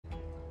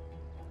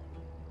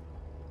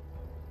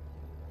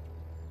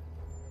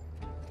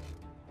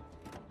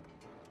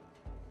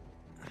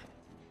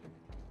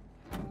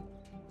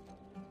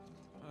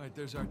right,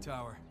 there's our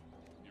tower.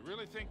 You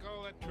really think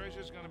all that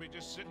treasure's gonna be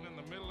just sitting in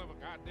the middle of a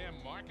goddamn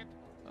market?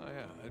 Oh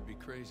yeah, that'd be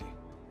crazy.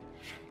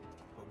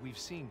 But we've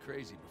seen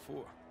crazy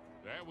before.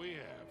 That we have.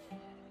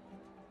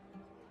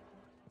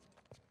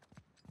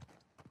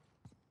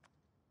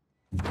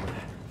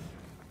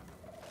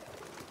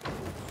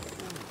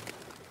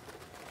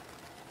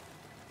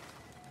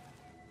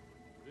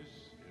 This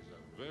is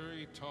a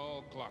very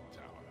tall clock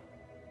tower.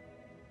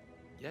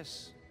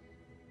 Yes.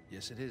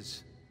 Yes, it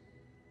is.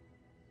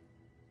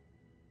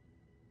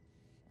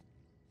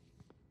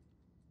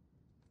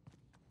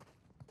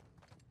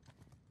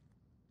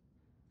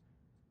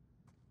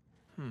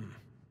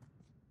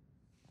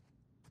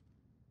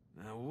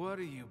 Now, what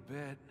do you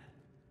bet?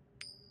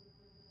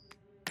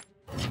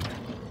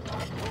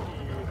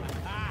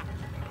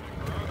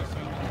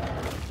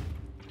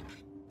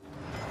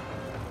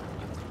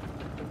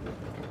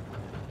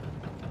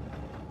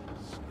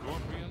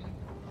 Scorpion?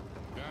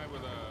 Guy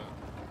with a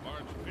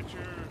large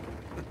pitcher?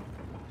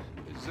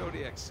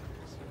 Zodiac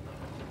symbols.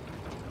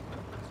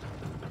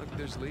 Look,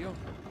 there's Leo.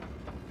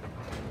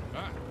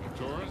 Ah,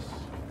 Taurus.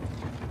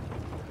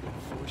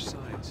 4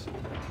 signs.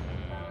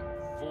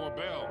 And 4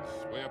 bells,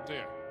 way up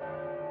there.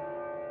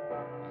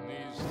 And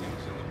these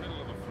things in the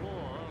middle of the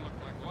floor look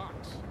like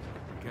locks.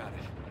 Got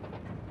it.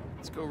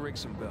 Let's go ring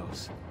some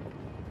bells.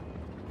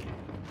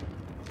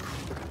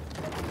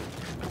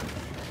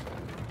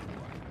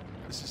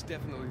 This is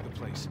definitely the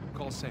place.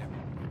 Call Sam.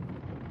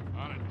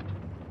 On it.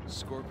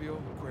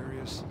 Scorpio,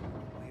 Aquarius,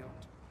 Leo.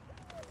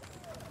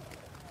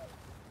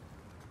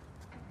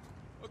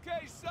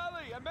 Okay,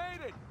 Sully, I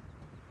made it!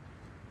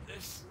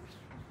 This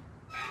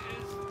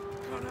is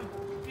gonna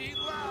be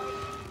loud.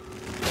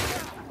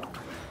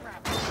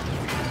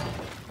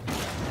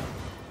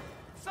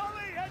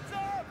 Sully, heads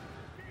up!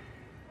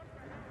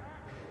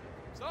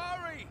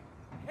 Sorry,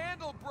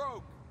 handle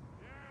broke.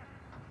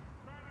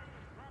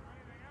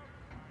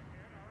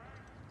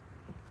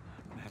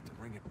 I'm gonna have to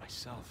ring it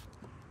myself.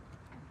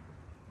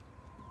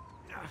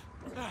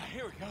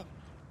 Here we go.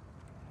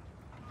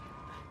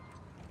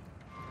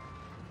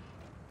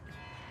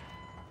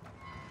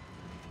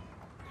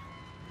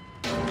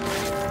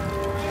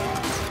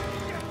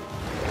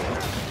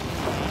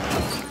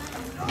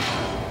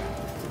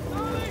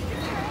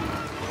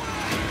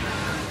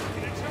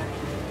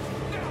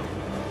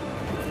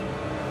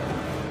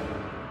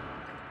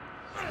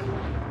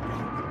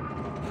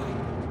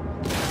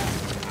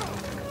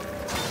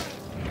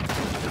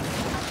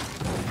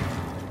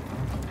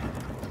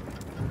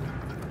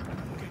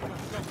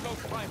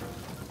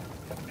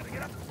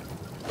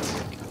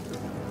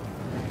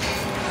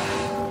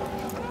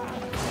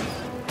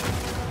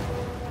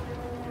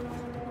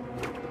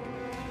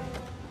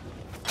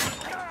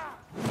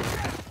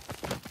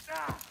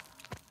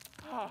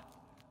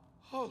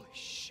 Holy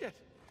shit.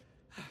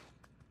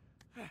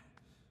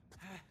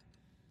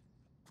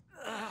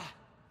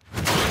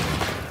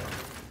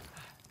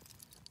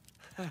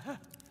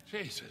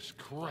 Jesus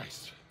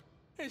Christ.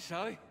 Hey,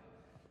 Sully.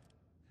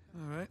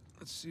 All right,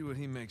 let's see what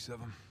he makes of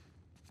him.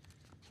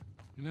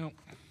 You know,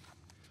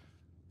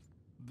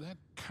 that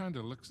kind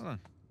of looks... Hold on.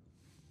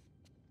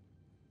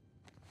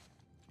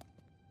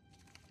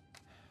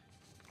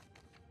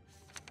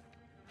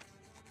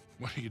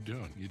 What are you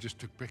doing? You just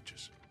took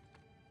pictures.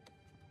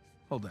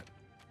 Hold that.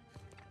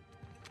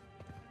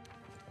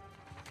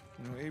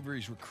 You know,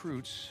 Avery's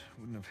recruits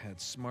wouldn't have had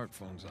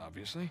smartphones,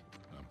 obviously.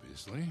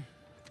 Obviously.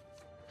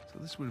 So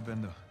this would have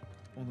been the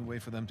only way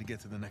for them to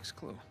get to the next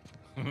clue.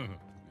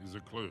 These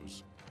are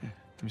clues. Yeah,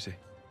 let me see.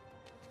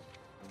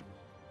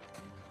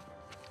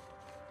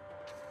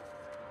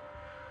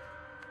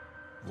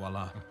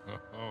 Voila.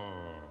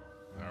 All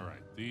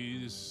right.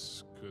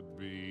 These could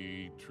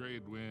be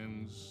trade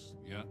winds.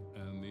 Yeah,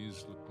 and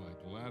these look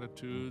like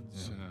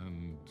latitudes,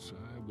 and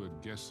I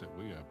would guess that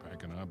we are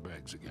packing our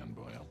bags again,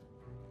 Boyle.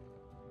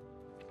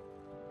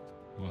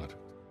 What?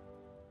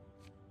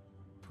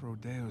 Pro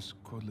Deus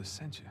quod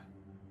licentia.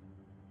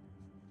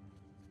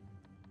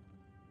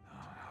 Oh,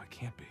 no, it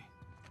can't be.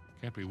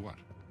 Can't be what?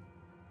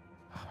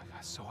 Oh my God,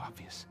 it's so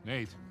obvious.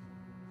 Nate.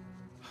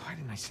 Why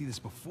didn't I see this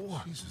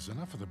before? Jesus,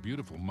 enough of the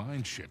beautiful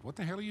mind shit. What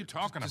the hell are you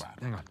talking about?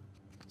 Hang on.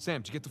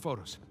 Sam, did you get the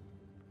photos?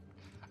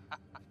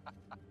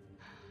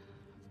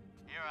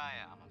 Here I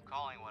am. I'm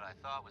calling what I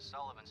thought was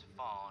Sullivan's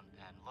phone,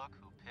 and look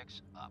who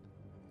picks up.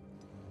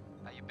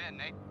 How you been,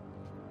 Nate?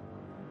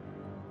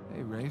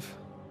 Hey, Rafe.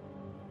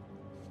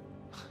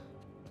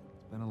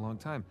 It's been a long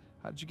time.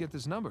 How did you get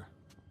this number?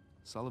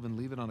 Sullivan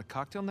leave it on a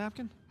cocktail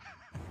napkin?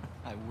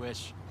 I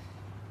wish.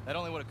 That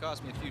only would have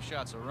cost me a few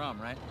shots of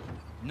rum, right?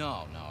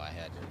 No, I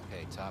had to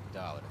pay top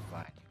dollar to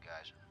find you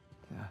guys.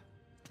 Yeah.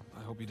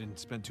 I hope you didn't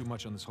spend too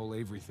much on this whole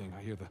Avery thing.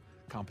 I hear the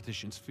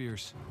competition's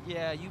fierce.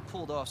 Yeah, you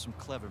pulled off some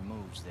clever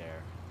moves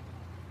there.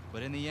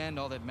 But in the end,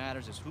 all that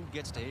matters is who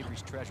gets to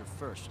Avery's treasure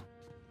first.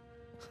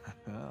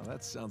 Oh,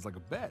 that sounds like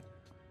a bet.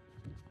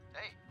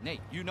 Hey,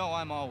 Nate, you know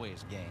I'm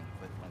always game,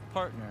 but my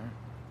partner,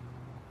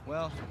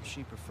 well,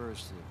 she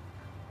prefers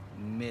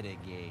to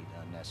mitigate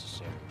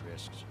unnecessary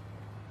risks.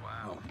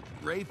 Wow.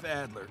 Rafe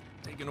Adler,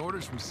 taking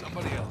orders from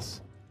somebody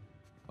else.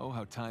 Oh,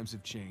 how times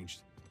have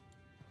changed.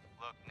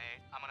 Look,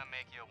 Nate, I'm gonna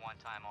make you a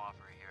one-time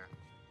offer here.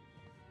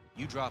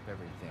 You drop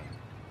everything.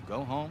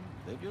 Go home,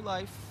 live your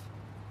life.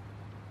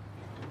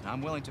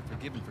 I'm willing to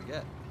forgive and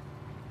forget.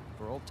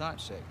 For old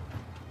time's sake.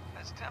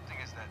 As tempting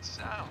as that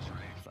sounds,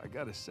 Rafe. I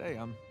gotta say,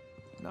 I'm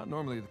not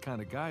normally the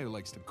kind of guy who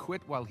likes to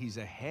quit while he's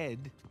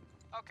ahead.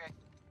 Okay.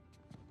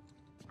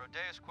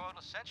 Prodeus quo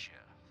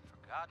licentia,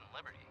 for God and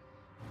liberty.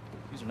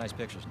 These are nice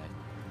pictures, Nate.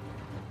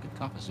 Good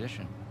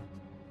composition.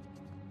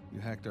 You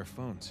hacked our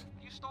phones.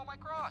 You stole my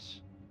cross.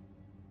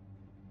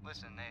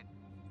 Listen, Nate.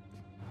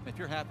 If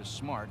you're half as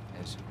smart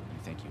as you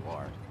think you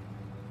are,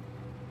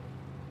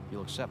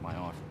 you'll accept my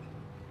offer.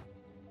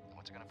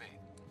 What's it gonna be?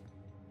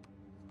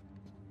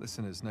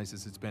 Listen, as nice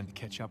as it's been to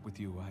catch up with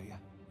you, I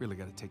really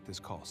gotta take this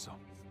call, so...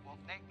 Well,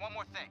 Nate, one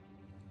more thing.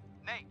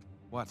 Nate!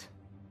 What?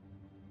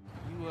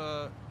 You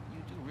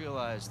do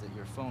realize that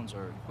your phones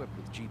are equipped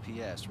with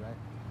GPS, right?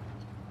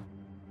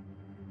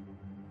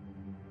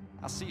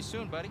 I'll see you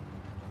soon, buddy.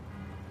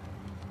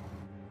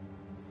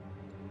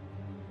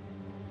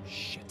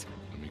 Shit.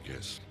 Let me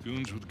guess.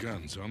 Goons with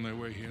guns on their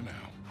way here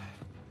now.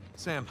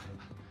 Sam,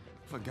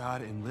 For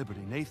God and liberty.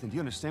 Nathan, do you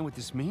understand what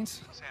this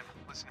means? Sam,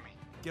 listen to me.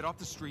 get off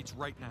the streets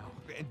right now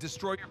and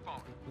destroy your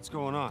phone. What's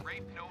going on?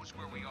 Rafe knows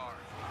where we are.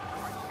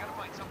 All right, we gotta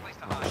find someplace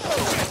to hide.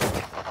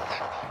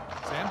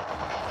 Sam?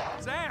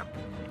 Sam!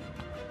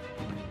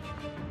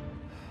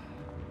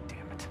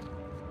 Damn it.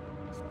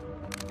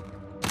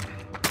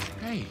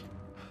 Hey,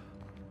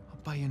 I'll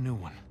buy you a new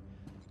one.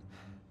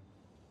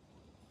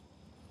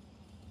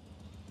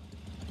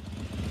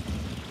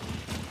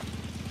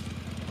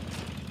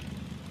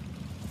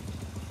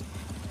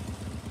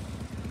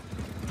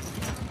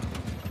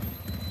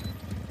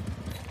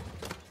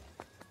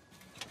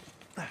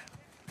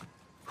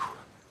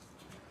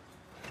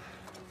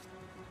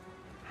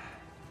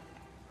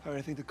 All right,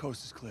 I think the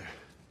coast is clear.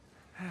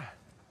 All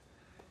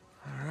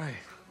right.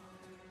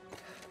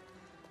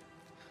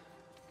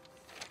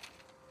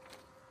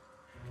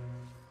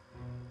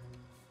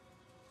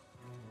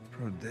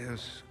 Pro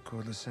Deus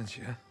cor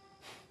licentia.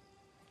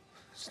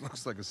 This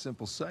looks like a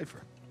simple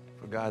cipher.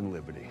 For God and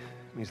liberty.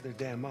 Means their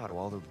damn motto.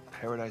 All the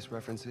paradise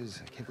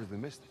references. I can't believe we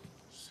missed it.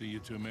 See, you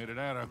two made it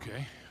out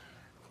okay.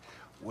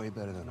 Way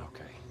better than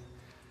okay.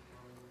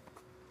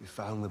 We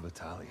found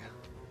Libertalia.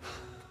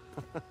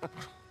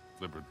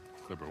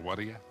 What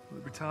are you?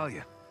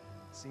 Libertalia.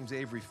 Seems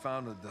Avery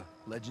founded the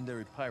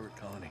legendary pirate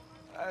colony.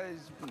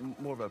 It's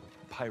more of a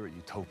pirate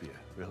utopia,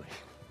 really.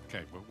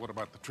 Okay, but what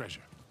about the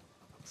treasure?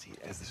 See,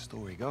 as the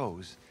story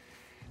goes,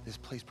 this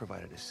place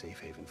provided a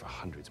safe haven for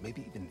hundreds,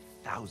 maybe even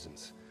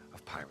thousands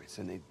of pirates,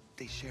 and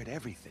they shared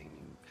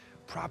everything.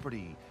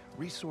 Property,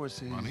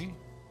 resources. Money?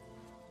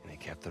 And they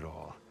kept it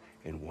all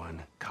in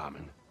one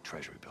common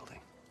treasury building.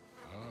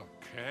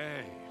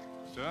 Okay.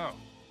 So,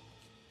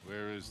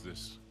 where is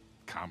this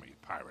commie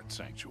pirate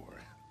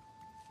sanctuary?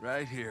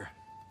 Right here.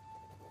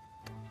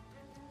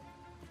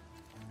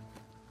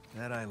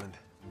 That island,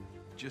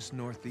 just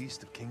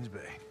northeast of Kings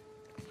Bay.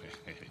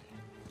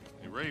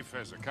 Hey, Rafe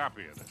has a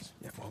copy of this.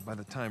 Yeah, well, by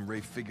the time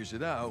Rafe figures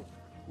it out,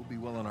 we'll be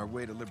well on our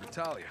way to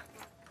Libertalia.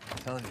 I'm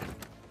telling you,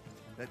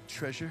 that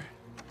treasure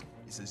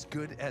is as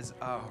good as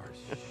ours.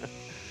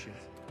 Shit.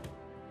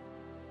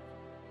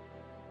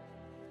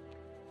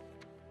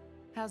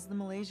 How's the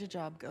Malaysia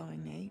job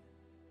going, Nate?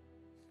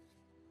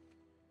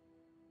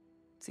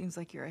 Seems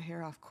like you're a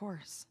hair off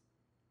course.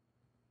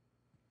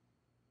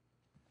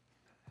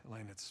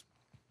 Elaine, it's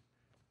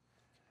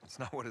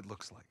not what it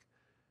looks like.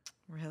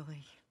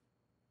 Really?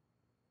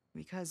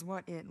 Because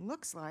what it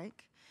looks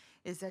like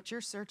is that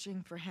you're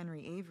searching for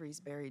Henry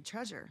Avery's buried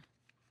treasure.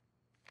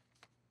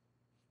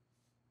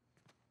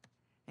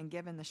 And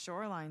given the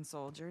shoreline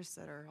soldiers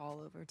that are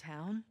all over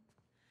town,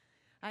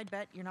 I'd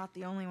bet you're not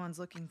the only ones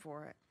looking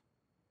for it.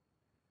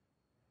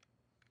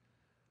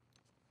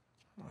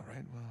 All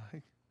right, well,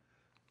 I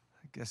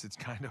guess it's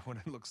kind of what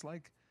it looks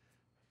like.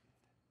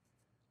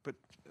 But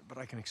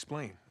I can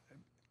explain.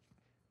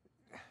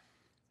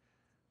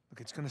 Look,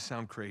 it's gonna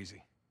sound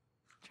crazy.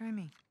 Try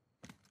me.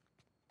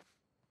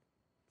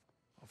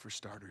 Well, for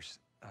starters,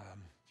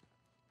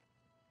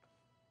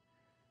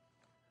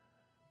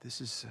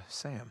 this is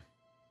Sam.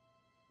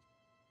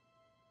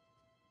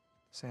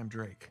 Sam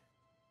Drake.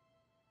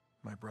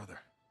 My brother.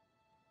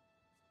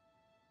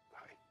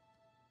 Hi.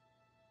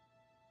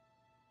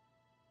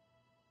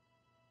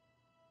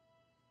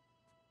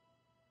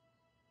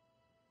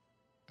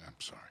 I'm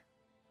sorry.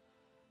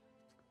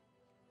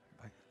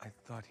 I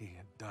thought he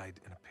had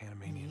died in a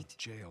Panamanian Nate.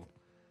 jail,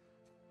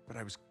 but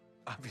I was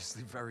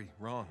obviously very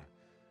wrong.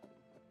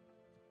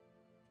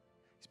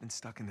 He's been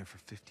stuck in there for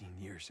 15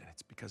 years, and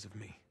it's because of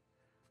me.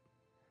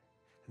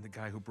 And the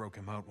guy who broke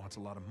him out wants a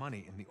lot of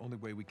money, and the only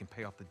way we can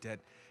pay off the debt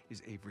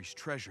is Avery's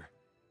treasure.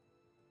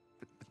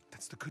 But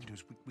that's the good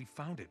news. We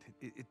found it.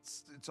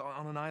 It's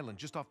on an island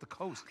just off the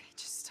coast. Okay,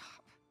 just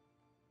stop.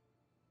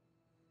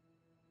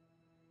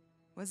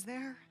 Was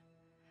there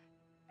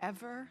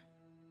ever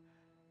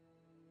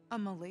a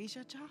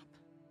Malaysia job?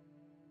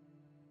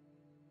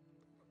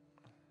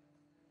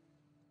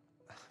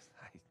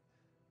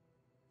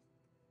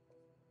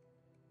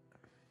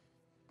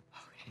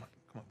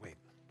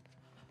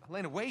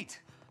 Elena, wait.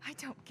 I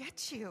don't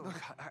get you.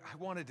 Look, I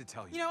wanted to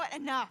tell you. You know what?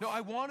 Enough. No, I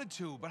wanted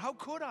to, but how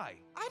could I?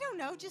 I don't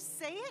know. Just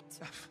say it.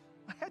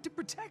 I had to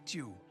protect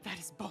you. That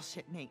is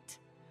bullshit, Nate.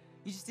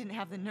 You just didn't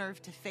have the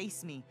nerve to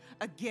face me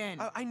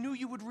again. I knew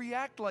you would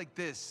react like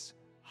this.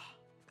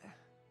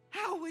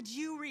 How would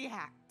you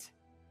react?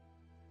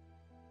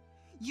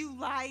 You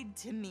lied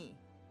to me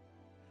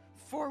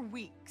for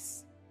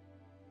weeks.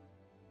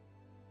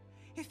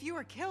 If you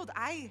were killed,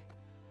 I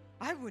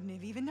wouldn't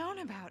have even known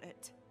about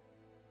it.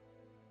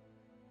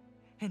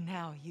 And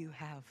now you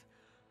have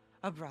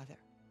a brother.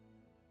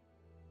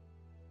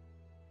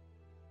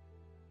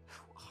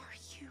 Who are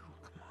you?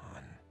 Come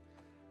on.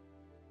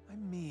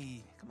 I'm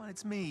me. Come on,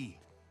 it's me.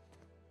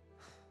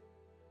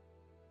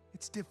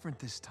 It's different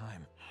this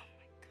time. Oh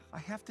my God. I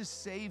have to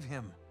save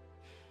him.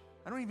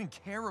 I don't even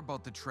care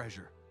about the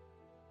treasure.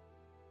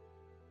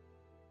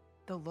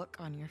 The look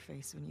on your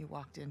face when you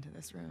walked into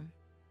this room.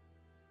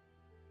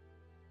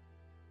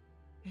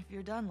 If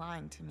you're done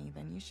lying to me,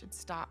 then you should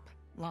stop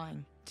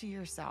lying to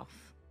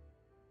yourself.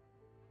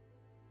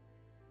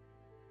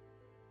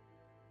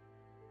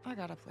 I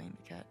got a plane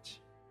to catch.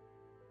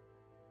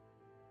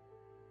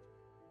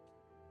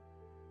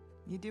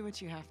 You do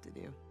what you have to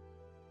do.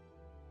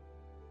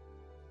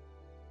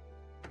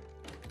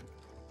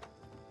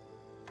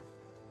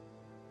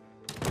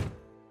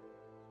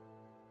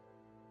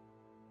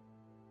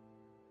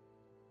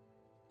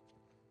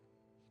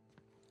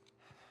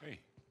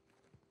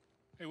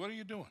 Hey, what are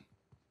you doing?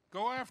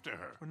 Go after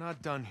her. We're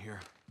not done here.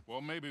 Well,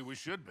 maybe we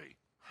should be.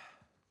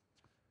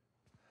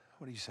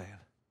 What are you saying?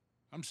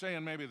 I'm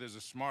saying maybe there's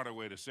a smarter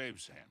way to save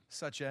Sam.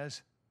 Such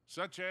as?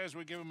 Such as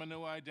we give him a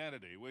new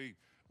identity. We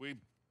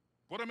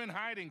put him in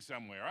hiding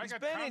somewhere. He's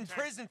been in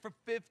prison for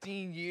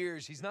 15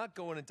 years. He's not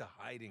going into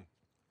hiding.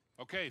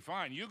 Okay,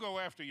 fine. You go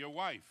after your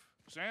wife.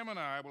 Sam and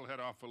I will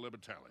head off for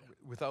Libertalia.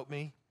 Without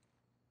me?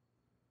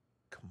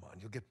 Come on,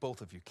 you'll get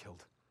both of you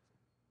killed.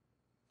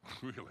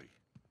 Really?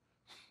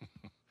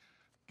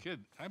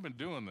 Kid, I've been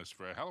doing this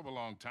for a hell of a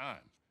long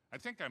time. I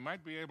think I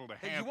might be able to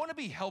Hey, you want to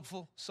be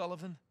helpful,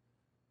 Sullivan?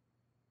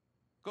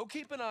 Go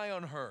keep an eye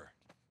on her.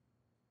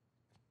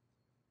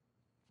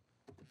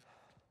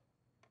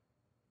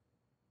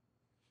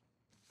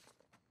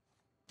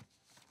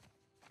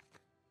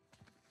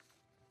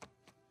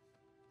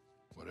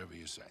 Whatever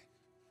you say.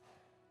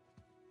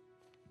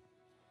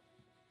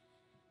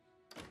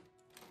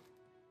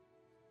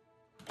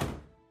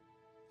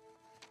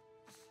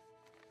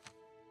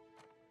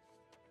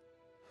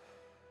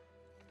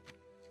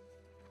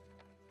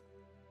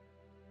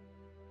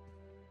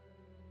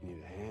 You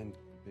need a hand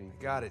being...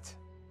 I got it.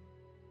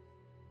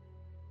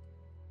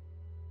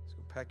 Let's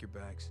go pack your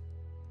bags.